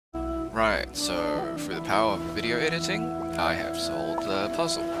Right, so through the power of video editing, I have solved the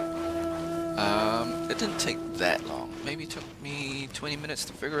puzzle. It didn't take that long. Maybe it took me 20 minutes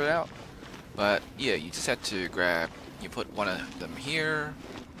to figure it out. But yeah, you just had to you put one of them here,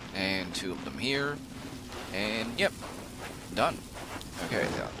 and two of them here, and yep, done. Okay,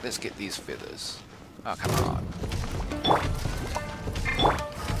 now let's get these feathers. Oh, come on.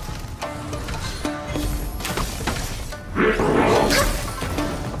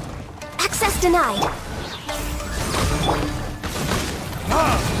 Access denied.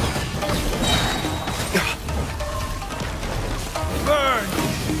 Burn!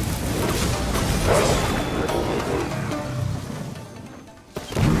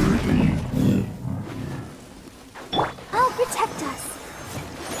 I'll protect us.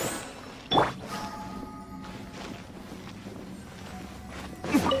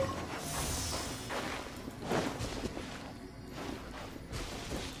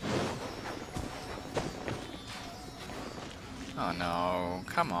 Oh no,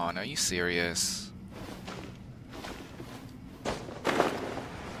 come on, are you serious?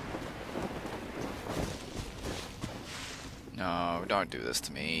 No, don't do this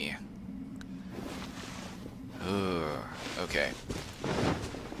to me. Ugh, okay.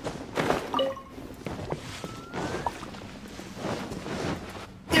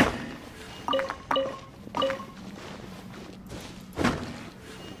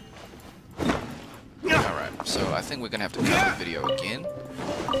 Alright, so I think we're gonna have to cut the video again.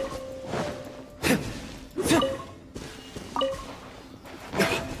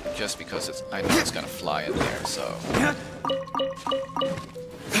 Just because I know it's gonna fly in there, so.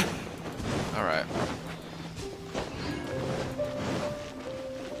 Alright.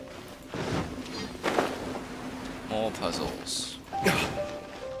 More puzzles.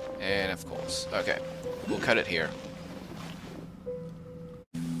 And of course. Okay. We'll cut it here.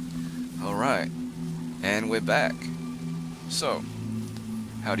 Alright. And we're back. So,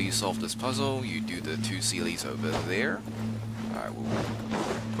 how do you solve this puzzle? You do the two sealies over there. Alright, we'll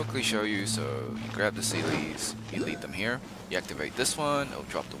quickly show you. So, you grab the sealies, you lead them here. You activate this one, it'll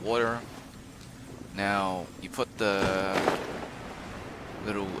drop the water. Now, you put the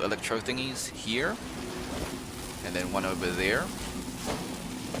little electro thingies here, and then one over there,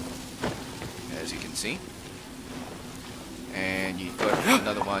 as you can see. And you put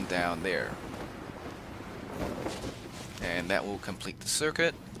another one down there. And that will complete the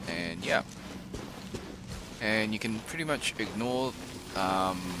circuit, and yeah. And you can pretty much ignore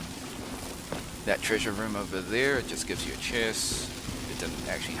that treasure room over there. It just gives you a chest. It doesn't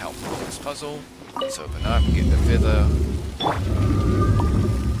actually help with this puzzle. Let's open up, get the feather.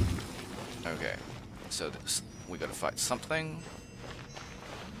 Okay, so we gotta fight something.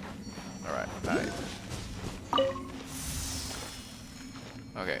 Alright,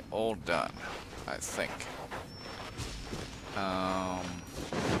 okay, all done, I think.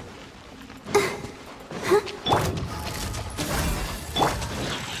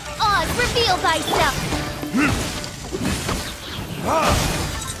 Oz, reveal thyself!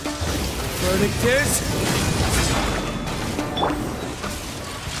 Verdict is...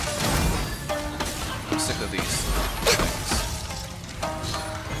 I'm sick of these things.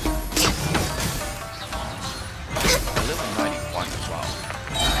 Level 91 as well.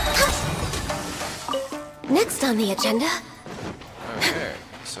 Next on the agenda. Okay,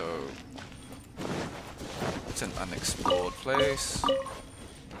 so it's an unexplored place.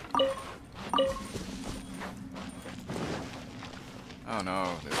 Oh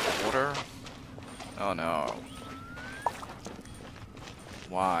no, there's water. Oh no.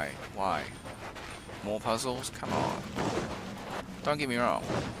 Why? Why? More puzzles? Come on. Don't get me wrong.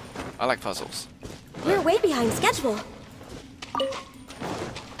 I like puzzles. We're way behind schedule.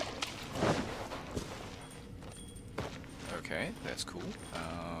 Okay, that's cool.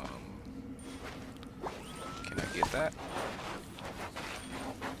 Can I get that?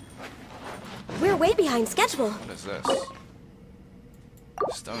 We're way behind schedule. What is this?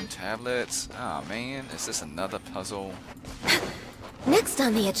 Stone tablets? Ah, man, is this another puzzle? Next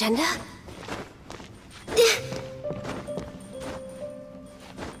on the agenda.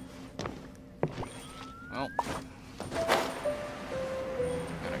 Well,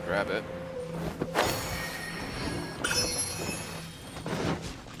 gonna grab it.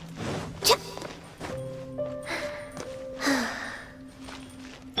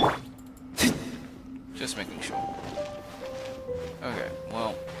 Just making sure. Okay,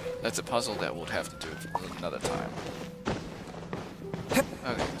 well, that's a puzzle that we'll have to do another time.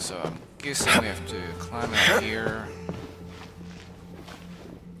 Okay, so I'm guessing we have to climb out here.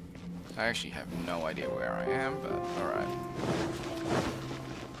 I actually have no idea where I am, but alright.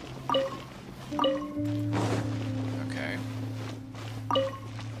 Okay.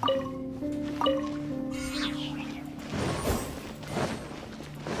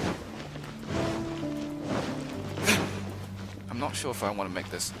 I'm not sure if I want to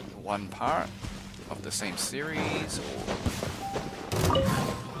make this one part of the same series or...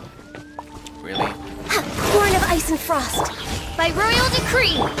 Really? Born of ice and frost. By royal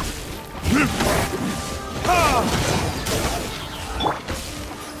decree.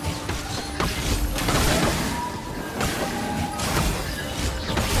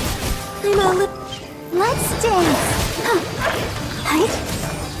 I'm a Let's dance. Right?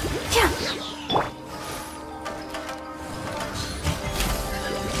 Yeah.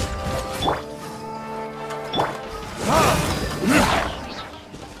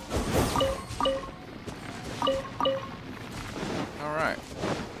 Alright.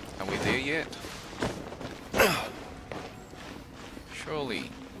 Are we there yet? Surely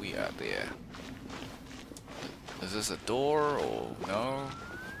we are there. Is this a door or no?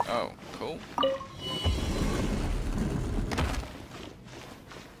 Oh, cool.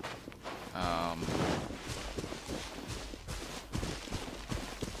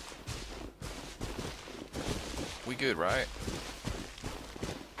 We good, right?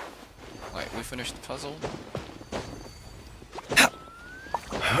 Like, we finished the puzzle?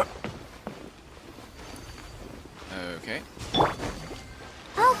 Okay.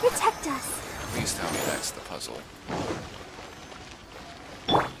 I'll protect us. Please tell me that's the puzzle.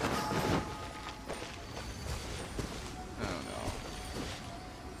 Oh no.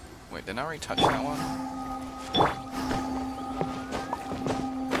 Wait, didn't I already touch that one?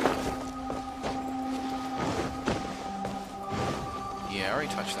 Yeah, I already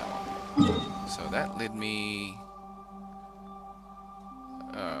touched that one. So that led me...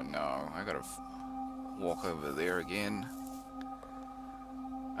 Oh no, I gotta walk over there again.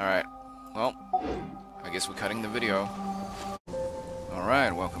 Alright, well, I guess we're cutting the video.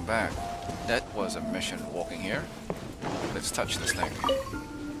 Alright, welcome back. That was a mission walking here. Let's touch this thing.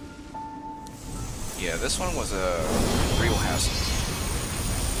 Yeah, this one was a real hassle.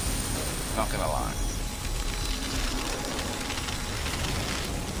 Not gonna lie.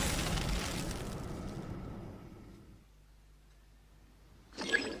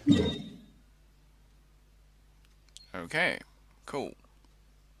 Okay, cool.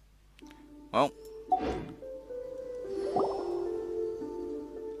 Well,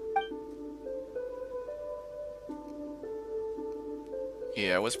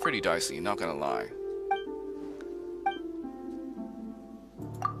 yeah, it was pretty dicey, not gonna lie.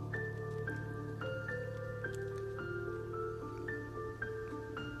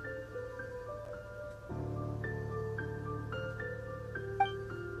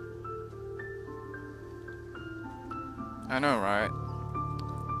 I know, right?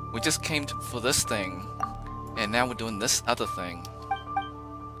 We just came for this thing, and now we're doing this other thing.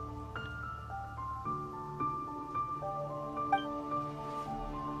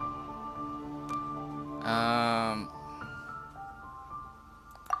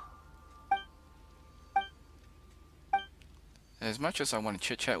 As much as I want to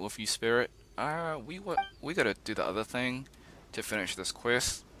chit-chat with you, Spirit, we gotta do the other thing to finish this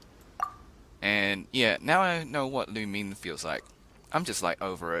quest. And yeah, now I know what Lumine feels like. I'm just like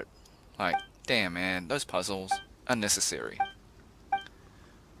over it. Like, damn man, those puzzles, unnecessary.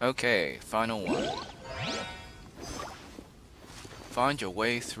 Okay, final one. Find your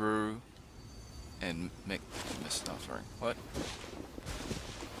way through and make missed offering. What?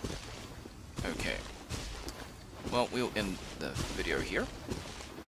 Okay. Well, we'll end the video here.